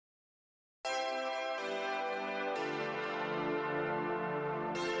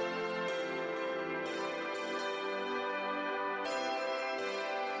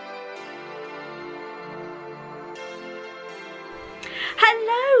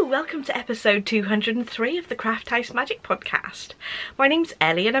Hello, welcome to episode 203 of the CraftHouseMagic podcast. My name's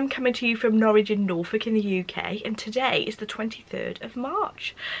Ellie and I'm coming to you from Norwich in Norfolk in the UK, and today is the 23rd of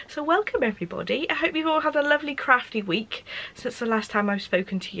March. So welcome everybody. I hope you've all had a lovely crafty week since the last time I've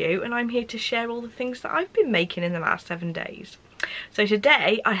spoken to you, and I'm here to share all the things that I've been making in the last 7 days. So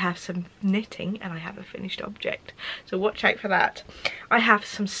today I have some knitting and I have a finished object, so watch out for that. I have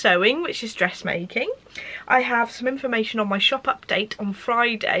some sewing, which is dressmaking. I have some information on my shop update on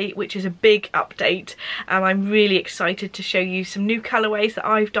Friday, which is a big update, and I'm really excited to show you some new colourways that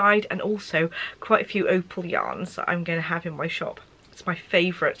I've dyed and also quite a few opal yarns that I'm going to have in my shop. It's my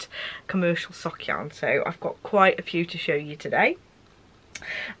favourite commercial sock yarn, so I've got quite a few to show you today.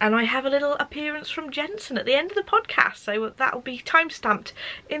 And I have a little appearance from Jensen at the end of the podcast, so that'll be time-stamped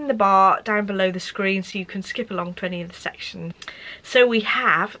in the bar down below the screen so you can skip along to any of the section. So we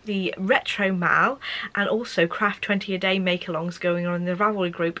have the Retro Mal and also Craft 20 a Day Makalongs going on in the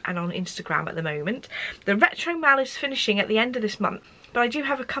Ravelry group and on Instagram at the moment. The Retro Mal is finishing at the end of this month, but I do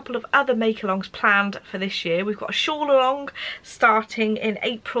have a couple of other make-alongs planned for this year. We've got a shawl along starting in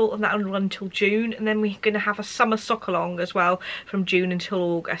April and that'll run until June, and then we're going to have a summer sock along as well from June until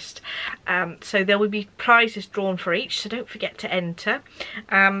August. So there will be prizes drawn for each, so don't forget to enter.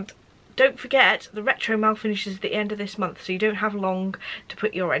 And don't forget the Retro Mal finishes at the end of this month, so you don't have long to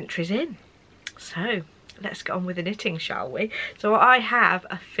put your entries in. So let's get on with the knitting, shall we? So I have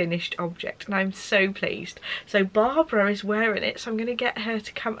a finished object and I'm so pleased. So Barbara is wearing it, so I'm going to get her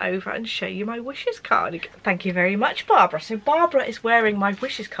to come over and show you my wishes cardigan. Thank you very much, Barbara. So Barbara is wearing my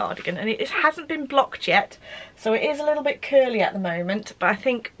wishes cardigan and it hasn't been blocked yet, so it is a little bit curly at the moment, but I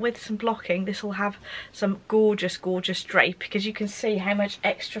think with some blocking this will have some gorgeous drape, because you can see how much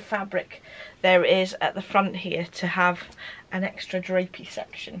extra fabric there is at the front here to have an extra drapey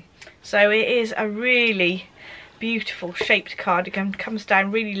section. So it is a really beautiful shaped cardigan, comes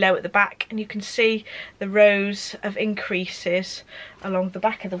down really low at the back, and you can see the rows of increases along the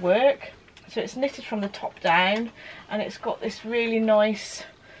back of the work. So it's knitted from the top down, and it's got this really nice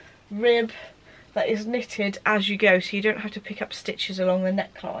rib that is knitted as you go, so you don't have to pick up stitches along the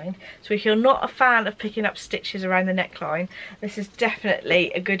neckline. So if you're not a fan of picking up stitches around the neckline, this is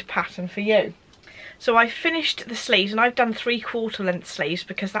definitely a good pattern for you. So I finished the sleeves, and I've done 3/4 length sleeves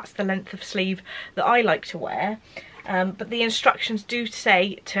because that's the length of sleeve that I like to wear. But the instructions do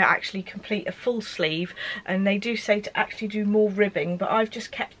say to actually complete a full sleeve, and they do say to actually do more ribbing, but I've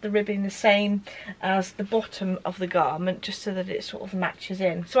just kept the ribbing the same as the bottom of the garment just so that it sort of matches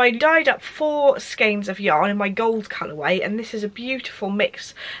in. So I dyed up 4 skeins of yarn in my gold colourway, and this is a beautiful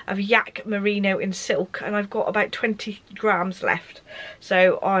mix of yak, merino and silk, and I've got about 20 grams left,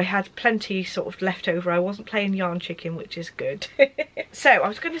 so I had plenty sort of left over. I wasn't playing yarn chicken, which is good. So I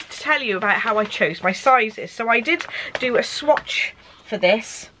was going to tell you about how I chose my sizes. So I did do a swatch for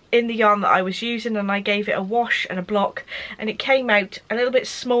this in the yarn that I was using, and I gave it a wash and a block, and it came out a little bit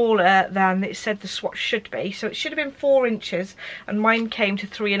smaller than it said the swatch should be. So it should have been 4 inches and mine came to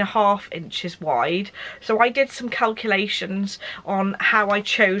 3.5 inches wide. So I did some calculations on how I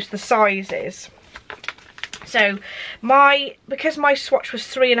chose the sizes. So because my swatch was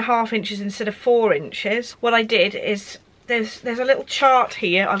 3.5 inches instead of 4 inches, what I did is there's a little chart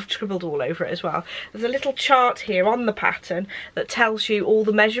here. I've scribbled all over it as well. There's a little chart here on the pattern that tells you all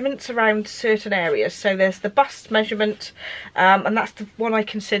the measurements around certain areas. So there's the bust measurement, and that's the one I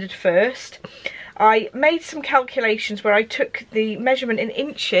considered first. I made some calculations where I took the measurement in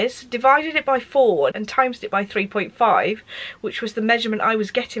inches, divided it by 4 and timesed it by 3.5, which was the measurement I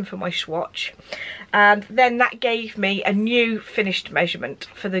was getting for my swatch. And then that gave me a new finished measurement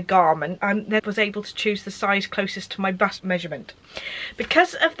for the garment, and then was able to choose the size closest to my bust measurement.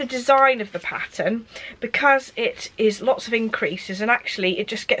 Because of the design of the pattern, because it is lots of increases and actually it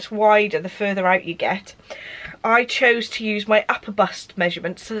just gets wider the further out you get, I chose to use my upper bust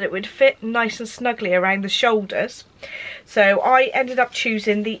measurement so that it would fit nice and snugly around the shoulders. So I ended up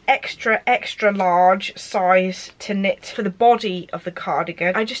choosing the extra large size to knit for the body of the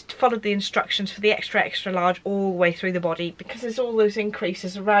cardigan. I just followed the instructions for the extra large all the way through the body, because there's all those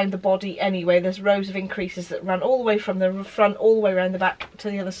increases around the body anyway. There's rows of increases that run all the way from the front all the way around the back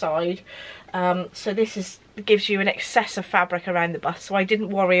to the other side. So this gives you an excess of fabric around the bust, so I didn't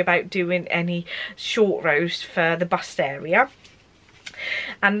worry about doing any short rows for the bust area.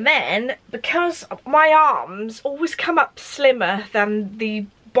 And then, because my arms always come up slimmer than the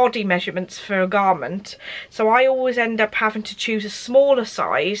body measurements for a garment, so I always end up having to choose a smaller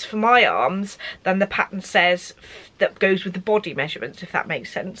size for my arms than the pattern says that goes with the body measurements, if that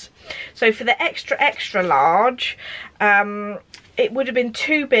makes sense. So for the extra large, it would have been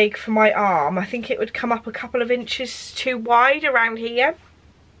too big for my arm. I think it would come up a couple of inches too wide around here,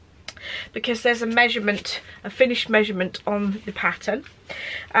 because there's a measurement, a finished measurement on the pattern.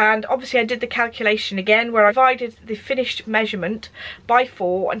 And obviously I did the calculation again where I divided the finished measurement by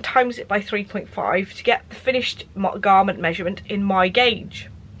 4 and times it by 3.5 to get the finished garment measurement in my gauge.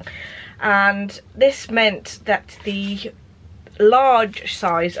 And this meant that the large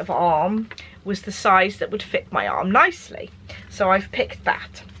size of arm was the size that would fit my arm nicely. So I've picked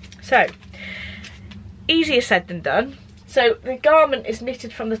that. So, easier said than done. So the garment is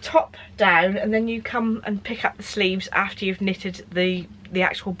knitted from the top down, and then you come and pick up the sleeves after you've knitted the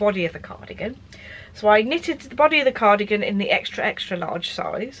actual body of the cardigan. So I knitted the body of the cardigan in the extra large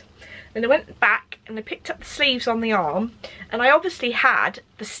size. Then I went back and I picked up the sleeves on the arm, and I obviously had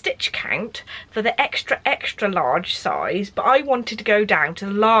the stitch count for the extra large size, but I wanted to go down to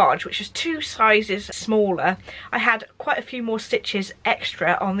the large, which was 2 sizes smaller. I had quite a few more stitches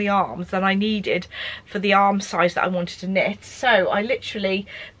extra on the arms than I needed for the arm size that I wanted to knit. So I literally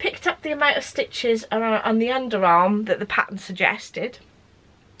picked up the amount of stitches on the underarm that the pattern suggested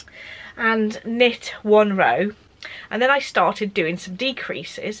and knit 1 row. And then I started doing some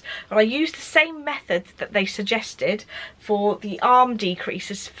decreases, and I used the same method that they suggested for the arm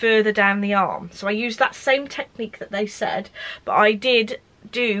decreases further down the arm. So I used that same technique that they said, but I did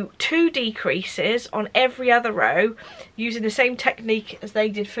do 2 decreases on every other row using the same technique as they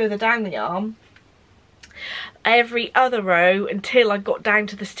did further down the arm, every other row until I got down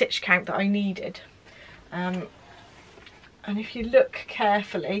to the stitch count that I needed. And if you look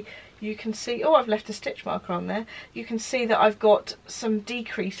carefully, you can see, oh, I've left a stitch marker on there. You can see that I've got some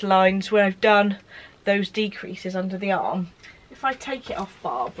decrease lines where I've done those decreases under the arm. If I take it off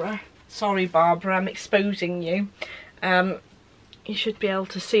Barbara, sorry Barbara, I'm exposing you. You should be able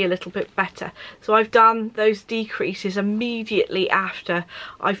to see a little bit better. So I've done those decreases immediately after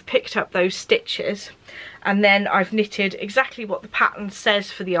I've picked up those stitches, and then I've knitted exactly what the pattern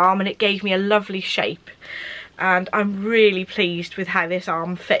says for the arm, and it gave me a lovely shape. And I'm really pleased with how this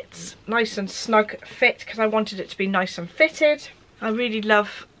arm fits. Nice and snug fit, because I wanted it to be nice and fitted. I really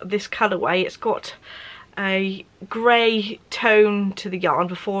love this colourway. It's got a grey tone to the yarn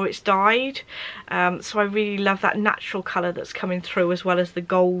before it's dyed. So I really love that natural colour that's coming through, as well as the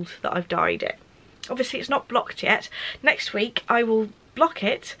gold that I've dyed it. Obviously it's not blocked yet. Next week I will block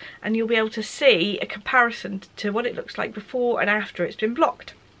it, and you'll be able to see a comparison to what it looks like before and after it's been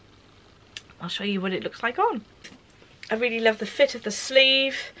blocked. I'll show you what it looks like on. I really love the fit of the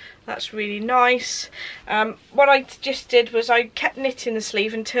sleeve. That's really nice. What I just did was I kept knitting the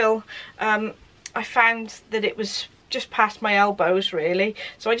sleeve until I found that it was just past my elbows really.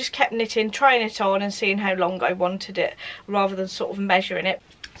 So I just kept knitting, trying it on and seeing how long I wanted it, rather than sort of measuring it.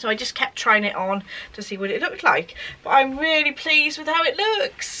 So I just kept trying it on to see what it looked like. But I'm really pleased with how it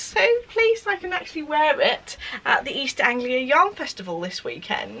looks. So pleased I can actually wear it at the East Anglia Yarn Festival this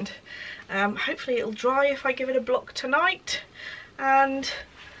weekend. Hopefully it'll dry if I give it a block tonight, and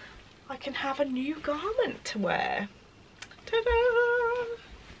I can have a new garment to wear. Ta-da!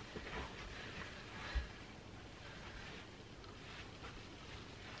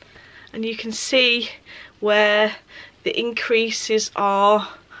 And you can see where the increases are,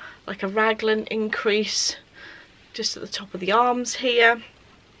 like a raglan increase just at the top of the arms here,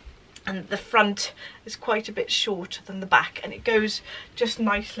 and the front is quite a bit shorter than the back, and it goes just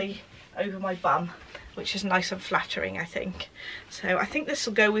nicely over my bum, which is nice and flattering, I think. So I think this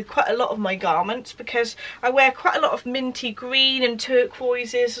will go with quite a lot of my garments, because I wear quite a lot of minty green and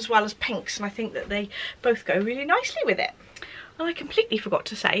turquoises as well as pinks, and I think that they both go really nicely with it. And I completely forgot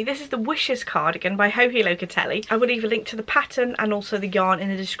to say, this is the Wishes cardigan by Locatelli. I will leave a link to the pattern and also the yarn in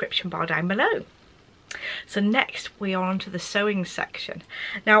the description bar down below. So next we are on to the sewing section.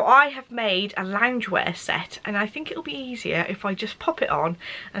 Now I have made a loungewear set, and I think it'll be easier if I just pop it on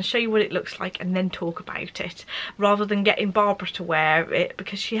and show you what it looks like and then talk about it, rather than getting Barbara to wear it,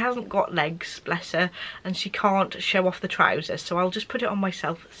 because she hasn't got legs, bless her, and she can't show off the trousers. So I'll just put it on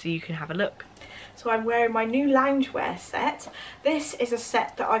myself so you can have a look. So I'm wearing my new loungewear set. This is a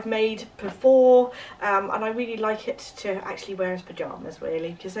set that I've made before, and I really like it to actually wear as pyjamas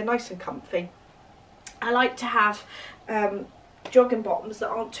really, because they're nice and comfy. I like to have jogging bottoms that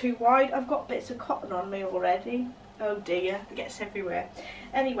aren't too wide. I've got bits of cotton on me already. Oh dear, it gets everywhere.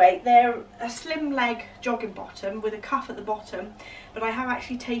 Anyway, they're a slim leg jogging bottom with a cuff at the bottom, but I have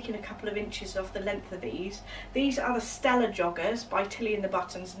actually taken a couple of inches off the length of these. These are the Stella Joggers by Tilly and the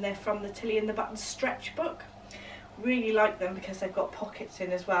Buttons, and they're from the Tilly and the Buttons stretch book. Really like them because they've got pockets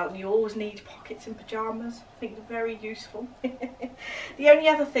in as well, and you always need pockets in pyjamas. I think they're very useful. The only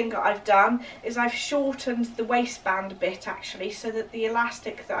other thing that I've done is I've shortened the waistband a bit actually, so that the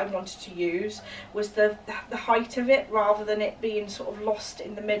elastic that I wanted to use was the height of it rather than it being sort of lost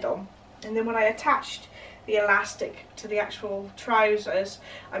in the middle. And then when I attached the elastic to the actual trousers,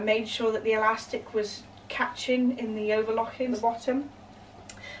 I made sure that the elastic was catching in the overlocking the bottom,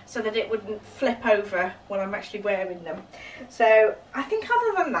 so that it wouldn't flip over when I'm actually wearing them. So I think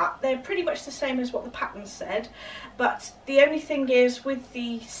other than that, they're pretty much the same as what the pattern said, but the only thing is with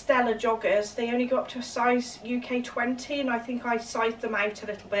the Stella Joggers, they only go up to a size UK 20, and I think I sized them out a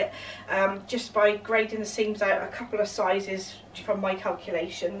little bit just by grading the seams out a couple of sizes from my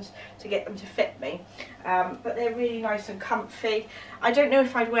calculations to get them to fit me. But they're really nice and comfy. I don't know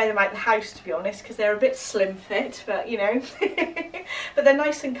if I'd wear them out the house, to be honest, because they're a bit slim fit, but you know. But they're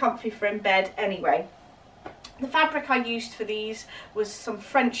nice and comfy for in bed anyway. The fabric I used for these was some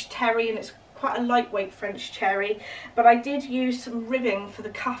French terry, and it's quite a lightweight French cherry, but I did use some ribbing for the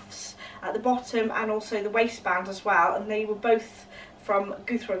cuffs at the bottom and also the waistband as well, and they were both from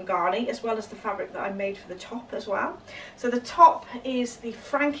Guthrie & Garni, as well as the fabric that I made for the top as well. So the top is the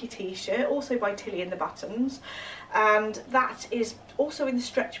Frankie T Shirt, also by Tilly and the Buttons, and that is also in the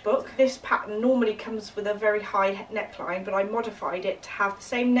stretch book. This pattern normally comes with a very high neckline, but I modified it to have the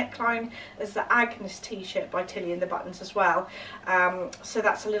same neckline as the Agnes T-shirt by Tilly and the Buttons as well. So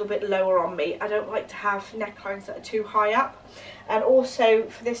that's a little bit lower on me. I don't like to have necklines that are too high up. And also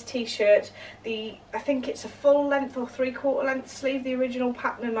for this T-shirt, I think it's a full length or 3/4 length sleeve, the original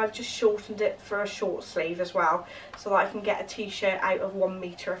pattern, and I've just shortened it for a short sleeve as well, so that I can get a T-shirt out of 1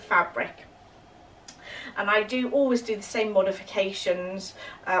 metre of fabric. And I always do the same modifications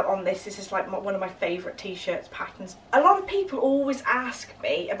on this. This is like one of my favourite T-shirts patterns. A lot of people always ask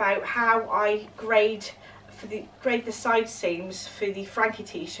me about how I grade the side seams for the Frankie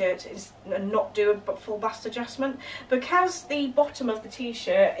T-shirt and not do a full bust adjustment, because the bottom of the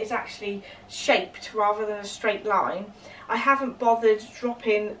T-shirt is actually shaped rather than a straight line. I haven't bothered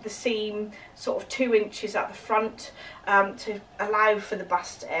dropping the seam sort of 2 inches at the front to allow for the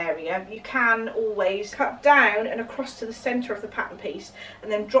bust area. You can always cut down and across to the centre of the pattern piece and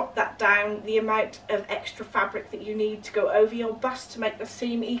then drop that down the amount of extra fabric that you need to go over your bust to make the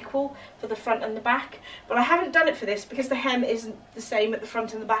seam equal for the front and the back. But I haven't done it for this because the hem isn't the same at the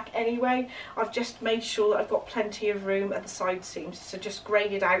front and the back anyway. I've just made sure that I've got plenty of room at the side seams, so just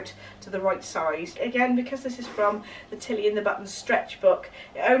grade it out to the right size. Again, because this is from the Tilly and the Buttons stretch book,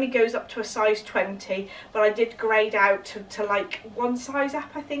 it only goes up to a size 20, but I did grade out to like 1 size up.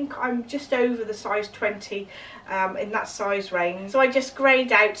 I think I'm just over the size 20 in that size range, so I just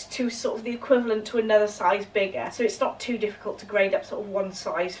grade out to sort of the equivalent to another size bigger, so it's not too difficult to grade up sort of 1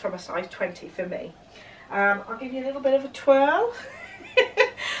 size from a size 20 for me. I'll give you a little bit of a twirl.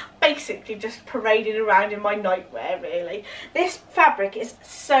 Basically just parading around in my nightwear really. This fabric is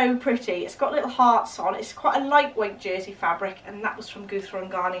so pretty. It's got little hearts on. It's quite a lightweight jersey fabric, and that was from Guthrie &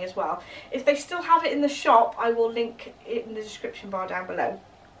 Garni as well. If they still have it in the shop, I will link it in the description bar down below.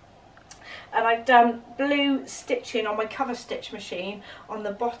 And I've done blue stitching on my cover stitch machine on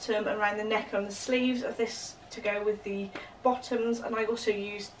the bottom and around the neck and the sleeves of this to go with the bottoms, and I also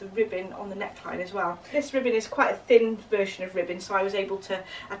used the ribbon on the neckline as well. This ribbon is quite a thin version of ribbon, so I was able to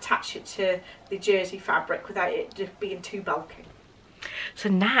attach it to the jersey fabric without it just being too bulky. So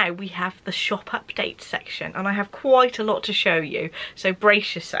now we have the shop update section, and I have quite a lot to show you, so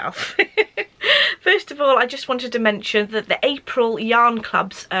brace yourself. First of all, I just wanted to mention that the April yarn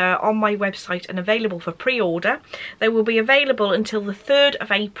clubs are on my website and available for pre-order. They will be available until the 3rd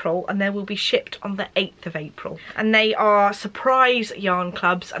of April, and they will be shipped on the 8th of April. And they are surprise yarn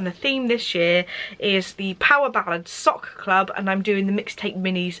clubs, and the theme this year is the Power Ballad Sock Club, and I'm doing the mixtape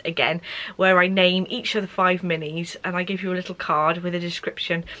minis again, where I name each of the 5 minis, and I give you a little card with a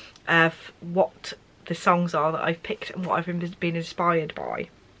description of what the songs are that I've picked and what I've been inspired by.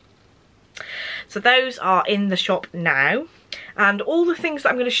 So those are in the shop now, and all the things that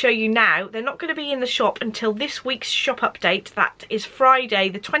I'm going to show you now, they're not going to be in the shop until this week's shop update. That is Friday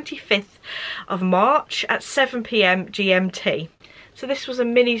the 25th of March at 7 PM GMT. So this was a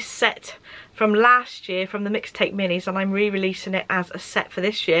mini set from last year from the mixtape minis, and I'm re-releasing it as a set for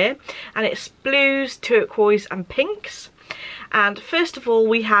this year, and it's blues, turquoise and pinks. And first of all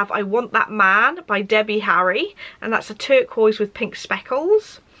we have I Want That Man by Debbie Harry, and that's a turquoise with pink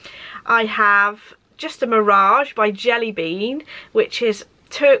speckles. I have Just a Mirage by Jelly Bean, which is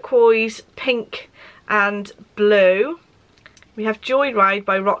turquoise, pink and blue. We have Joyride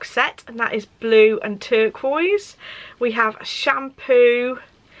by Roxette, and that is blue and turquoise. We have Shampoo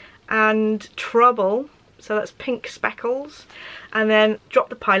and Trouble, so that's Pink Speckles, and then Drop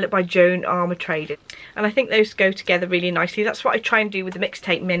the Pilot by Joan Armatrading. And I think those go together really nicely. That's what I try and do with the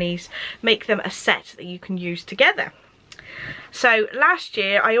mixtape minis, make them a set that you can use together. So last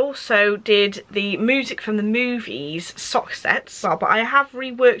year I also did the music from the movies sock sets, but I have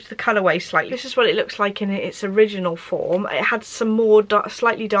reworked the colourway slightly. This is what it looks like in its original form. It had some more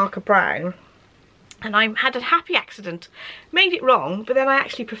slightly darker brown, and I had a happy accident, made it wrong, but then I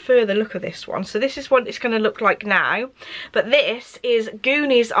actually prefer the look of this one. So this is what it's going to look like now, but this is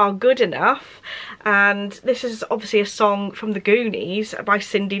Goonies Are Good Enough, and this is obviously a song from the Goonies by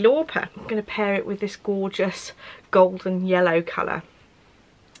Cyndi Lauper. I'm going to pair it with this gorgeous golden yellow colour,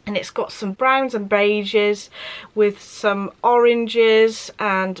 and it's got some browns and beiges with some oranges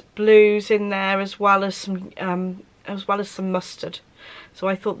and blues in there, as well as some mustard. So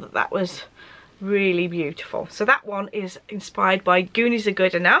I thought that that was really beautiful. So that one is inspired by Goonies Are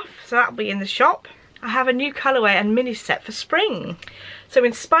Good Enough, so that'll be in the shop. I have a new colourway and mini set for spring. So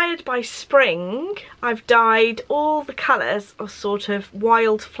inspired by spring, I've dyed all the colours of sort of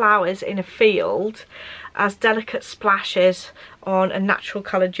wild flowers in a field as delicate splashes on a natural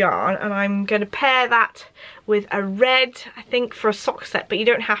coloured yarn, and I'm going to pair that with a red, I think, for a sock set, but you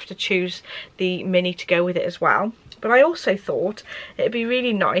don't have to choose the mini to go with it as well. But I also thought it'd be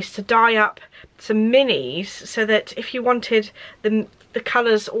really nice to dye up some minis so that if you wanted the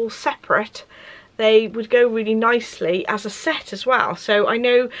colours all separate, they would go really nicely as a set as well. So I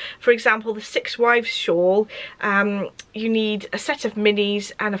know, for example, the Six Wives shawl, you need a set of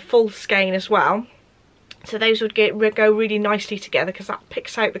minis and a full skein as well. So those would go really nicely together, because that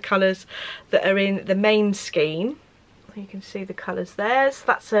picks out the colours that are in the main skein. You can see the colours there. So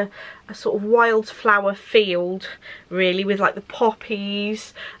that's a sort of wildflower field, really, with like the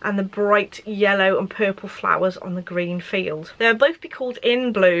poppies and the bright yellow and purple flowers on the green field. They'll both be called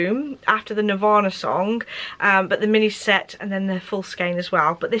In Bloom, after the Nirvana song, but the mini set and then the full skein as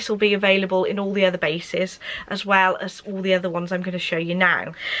well. But this will be available in all the other bases, as well as all the other ones I'm going to show you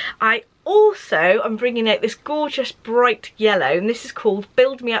now. I'm bringing out this gorgeous bright yellow, and this is called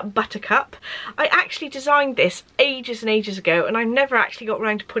Build Me Up Buttercup. I actually designed this ages and ages ago, and I've never actually got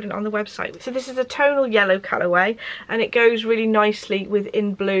around to putting it on the website. So this is a tonal yellow colourway, and it goes really nicely with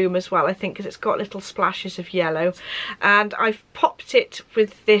In Bloom as well, I think, because it's got little splashes of yellow. And I've popped it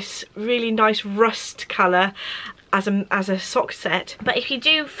with this really nice rust colour as a sock set. But if you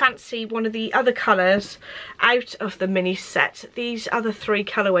do fancy one of the other colours out of the mini set, these other three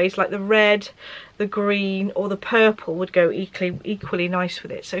colourways, like the red, the green or the purple, would go equally nice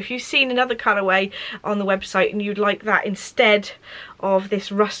with it. So if you've seen another colourway on the website and you'd like that instead of this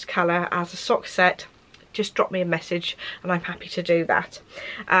rust colour as a sock set, just drop me a message and I'm happy to do that.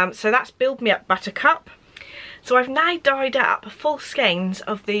 So that's Build Me Up Buttercup. So I've now dyed up full skeins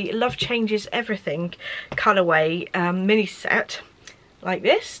of the Love Changes Everything colourway mini set, like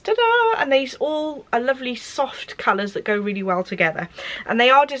this, ta-da! And these all are lovely soft colours that go really well together, and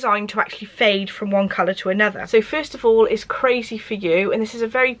they are designed to actually fade from one colour to another. So first of all is Crazy For You, and this is a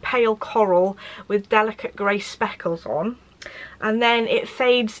very pale coral with delicate grey speckles on. And then it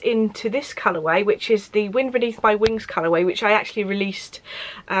fades into this colourway, which is the Wind Beneath My Wings colourway, which I actually released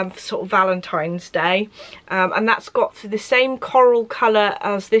for sort of Valentine's Day. And that's got the same coral colour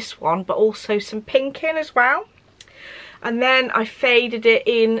as this one, but also some pink in as well. And then I faded it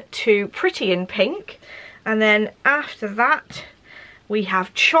into Pretty in Pink. And then after that, we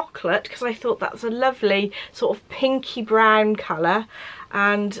have Chocolate, because I thought that's a lovely sort of pinky brown colour.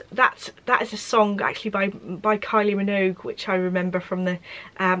 And that is a song actually by Kylie Minogue, which I remember from the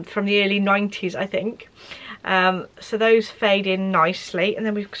early 90s, I think. So those fade in nicely, and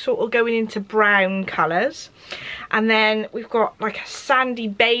then we're sort of going into brown colours, and then we've got like a sandy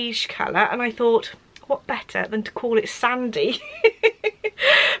beige colour, and I thought, what better than to call it Sandy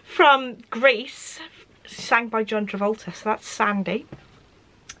from Grease, sang by John Travolta, so that's Sandy.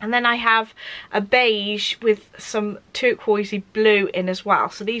 And then I have a beige with some turquoisey blue in as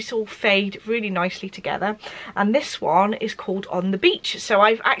well. So these all fade really nicely together. And this one is called On the Beach. So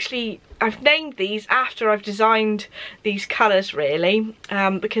I've named these after I've designed these colours, really,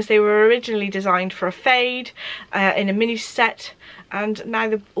 because they were originally designed for a fade in a mini set, and now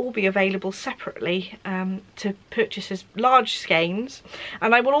they'll all be available separately to purchase as large skeins.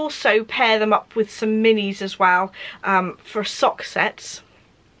 And I will also pair them up with some minis as well for sock sets.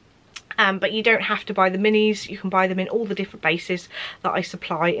 But you don't have to buy the minis, you can buy them in all the different bases that I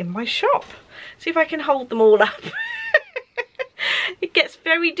supply in my shop. See if I can hold them all up. It gets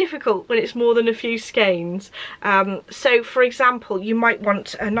very difficult when it's more than a few skeins. So for example, you might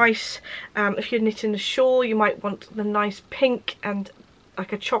want a nice, if you're knitting a shawl, you might want the nice pink and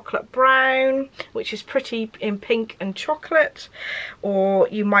like a chocolate brown, which is pretty in pink and chocolate, or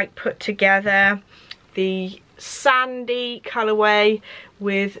you might put together the sandy colourway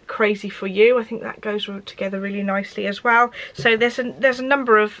with Crazy For You. I think that goes together really nicely as well. So there's a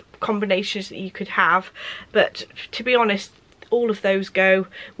number of combinations that you could have, but to be honest, all of those go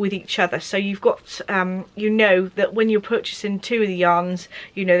with each other. So you've got you know that when you're purchasing two of the yarns,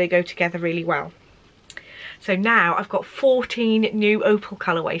 you know they go together really well. So now I've got 14 new opal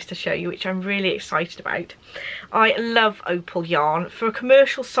colourways to show you, which I'm really excited about. I love opal yarn. For a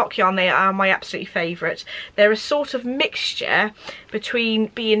commercial sock yarn, they are my absolute favourite. They're a sort of mixture between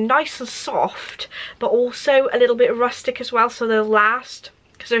being nice and soft, but also a little bit rustic as well, so they'll last.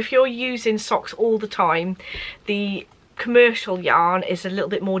 Because if you're using socks all the time, the commercial yarn is a little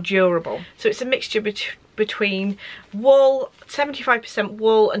bit more durable. So it's a mixture between wool, 75%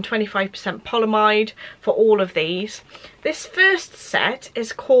 wool and 25% polyamide for all of these. This first set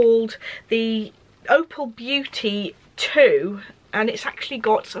is called the Opal Beauty 2, and it's actually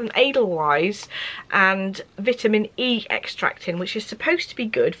got some Edelweiss and vitamin E extract in, which is supposed to be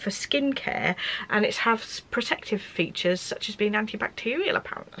good for skincare, and it has protective features such as being antibacterial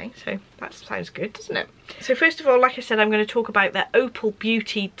apparently, so that sounds good, doesn't it? So first of all, like I said, I'm going to talk about the Opal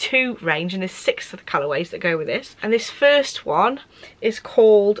Beauty 2 range, and there's 6 of the colourways that go with this. And this first one is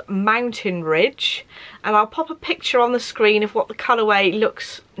called Mountain Ridge, and I'll pop a picture on the screen of what the colourway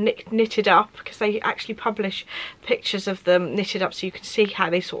looks knitted up, because they actually publish pictures of them knitted up so you can see how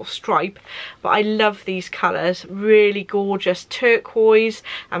they sort of stripe. But I love these colours, really gorgeous turquoise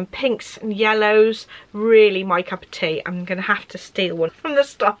and pinks and yellows, really my cup of tea. I'm going to have to steal one from the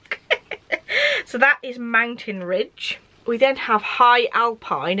stock. So that is Mountain Ridge. We then have High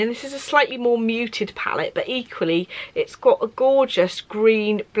Alpine, and this is a slightly more muted palette, but equally it's got a gorgeous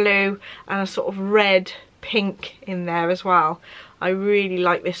green, blue and a sort of red pink in there as well. I really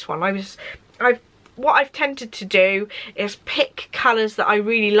like this one. What I've tended to do is pick colours that I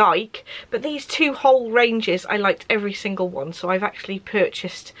really like, but these two whole ranges I liked every single one, so I've actually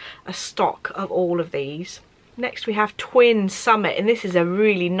purchased a stock of all of these. Next we have Twin Summit, and this is a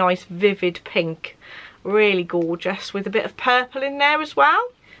really nice vivid pink, really gorgeous, with a bit of purple in there as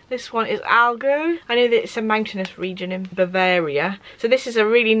well. This one is Algo. I know that it's a mountainous region in Bavaria, so this is a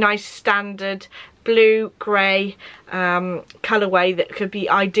really nice standard blue grey colourway that could be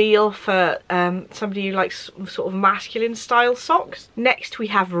ideal for somebody who likes sort of masculine style socks. Next we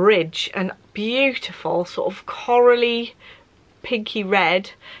have Ridge, and beautiful sort of corally pinky red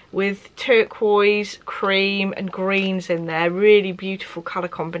with turquoise, cream and greens in there. Really beautiful colour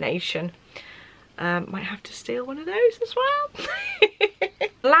combination. Might have to steal one of those as well.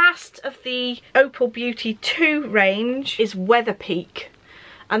 Last of the Opal Beauty 2 range is Weather Peak,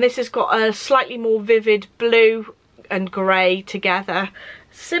 and this has got a slightly more vivid blue and grey together,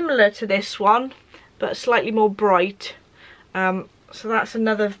 similar to this one but slightly more bright. So that's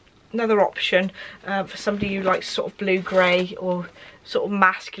another option for somebody who likes sort of blue grey or sort of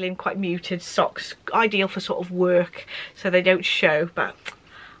masculine, quite muted socks. Ideal for sort of work so they don't show, but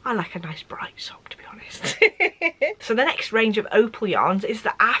I like a nice bright sock, to be honest. So the next range of opal yarns is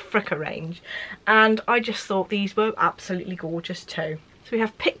the Africa range, and I just thought these were absolutely gorgeous too. So we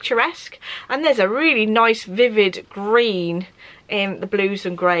have Picturesque, and there's a really nice vivid green in the blues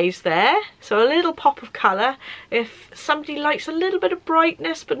and greys there, so a little pop of colour. If somebody likes a little bit of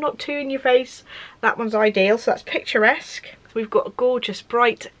brightness but not too in your face, that one's ideal. So that's Picturesque. We've got a gorgeous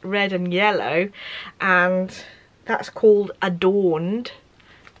bright red and yellow, and that's called Adorned.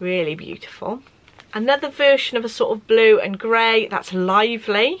 Really beautiful. Another version of a sort of blue and grey, that's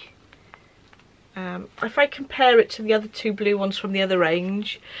Lively. If I compare it to the other two blue ones from the other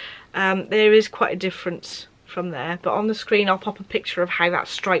range, there is quite a difference from there, but on the screen I'll pop a picture of how that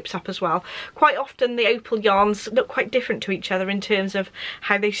stripes up as well. Quite often the opal yarns look quite different to each other in terms of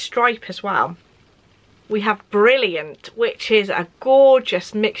how they stripe as well. We have Brilliant, which is a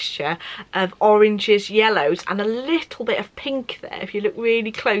gorgeous mixture of oranges, yellows and a little bit of pink there if you look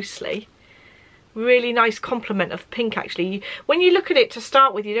really closely. Really nice complement of pink actually. When you look at it to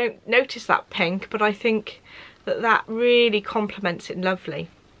start with, you don't notice that pink, but I think that really complements it lovely.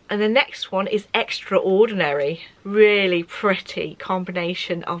 And the next one is Extraordinary. Really pretty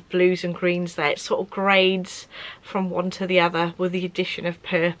combination of blues and greens there. It sort of grades from one to the other with the addition of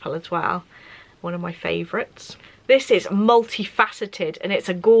purple as well. One of my favourites. This is Multifaceted, and it's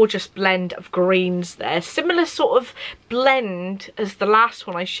a gorgeous blend of greens there. Similar sort of blend as the last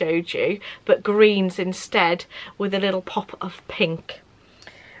one I showed you, but greens instead with a little pop of pink.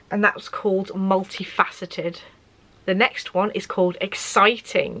 And that was called Multifaceted. The next one is called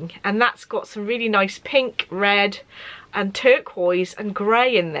Exciting, and that's got some really nice pink, red and turquoise and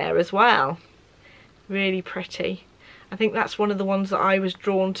grey in there as well. Really pretty. I think that's one of the ones that I was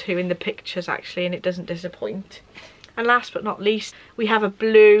drawn to in the pictures actually, and it doesn't disappoint. And last but not least, we have a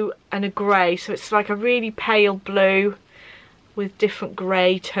blue and a grey, so it's like a really pale blue with different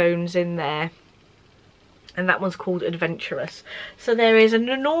grey tones in there. And that one's called Adventurous. So there is an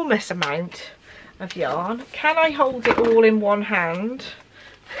enormous amount of yarn. Can I hold it all in one hand?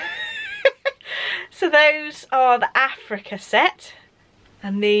 So those are the Africa set,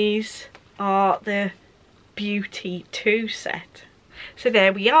 and these are the Beauty 2 set. So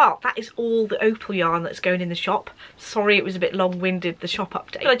there we are. That is all the opal yarn that's going in the shop. Sorry it was a bit long-winded, the shop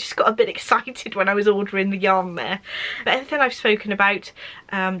update. I just got a bit excited when I was ordering the yarn there. But everything I've spoken about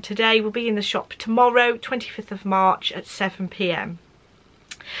today will be in the shop tomorrow, 25th of March at 7 PM.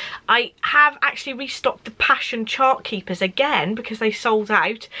 I have actually restocked the Passion chart keepers again because they sold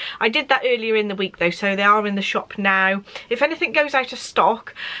out. I did that earlier in the week though, so they are in the shop now. If anything goes out of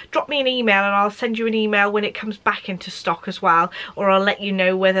stock, drop me an email and I'll send you an email when it comes back into stock as well, or I'll let you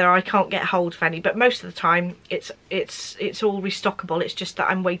know whether I can't get hold of any. But most of the time it's all restockable. It's just that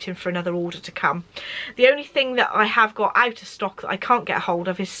I'm waiting for another order to come. The only thing that I have got out of stock that I can't get hold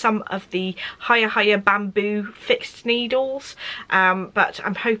of is some of the higher bamboo fixed needles, but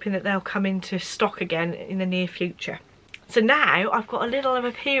I'm hoping that they'll come into stock again in the near future. So now I've got a little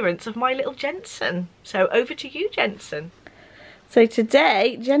appearance of my little Jensen. So over to you, Jensen. So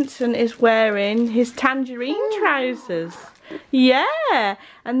today Jensen is wearing his tangerine trousers. Yeah,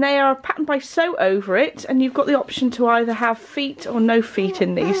 and they are patterned by Sew Over It, and you've got the option to either have feet or no feet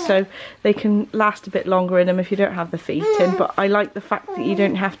in these, so they can last a bit longer in them if you don't have the feet in. But I like the fact that you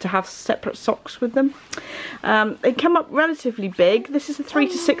don't have to have separate socks with them. They come up relatively big. This is a 3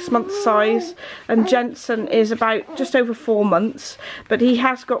 to 6 month size, and Jensen is about just over 4 months, but he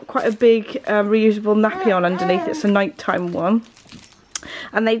has got quite a big reusable nappy on underneath. It's a nighttime one.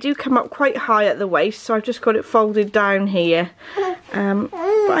 And they do come up quite high at the waist, so I've just got it folded down here.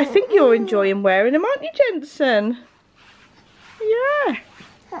 But I think you're enjoying wearing them, aren't you, Jensen? Yeah.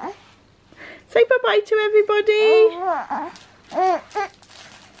 Say bye-bye to everybody.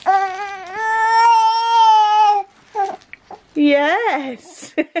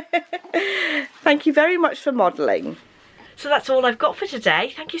 Yes. Thank you very much for modelling. So that's all I've got for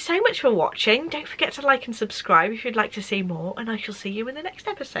today. Thank you so much for watching. Don't forget to like and subscribe if you'd like to see more, and I shall see you in the next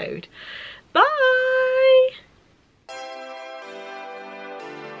episode. Bye!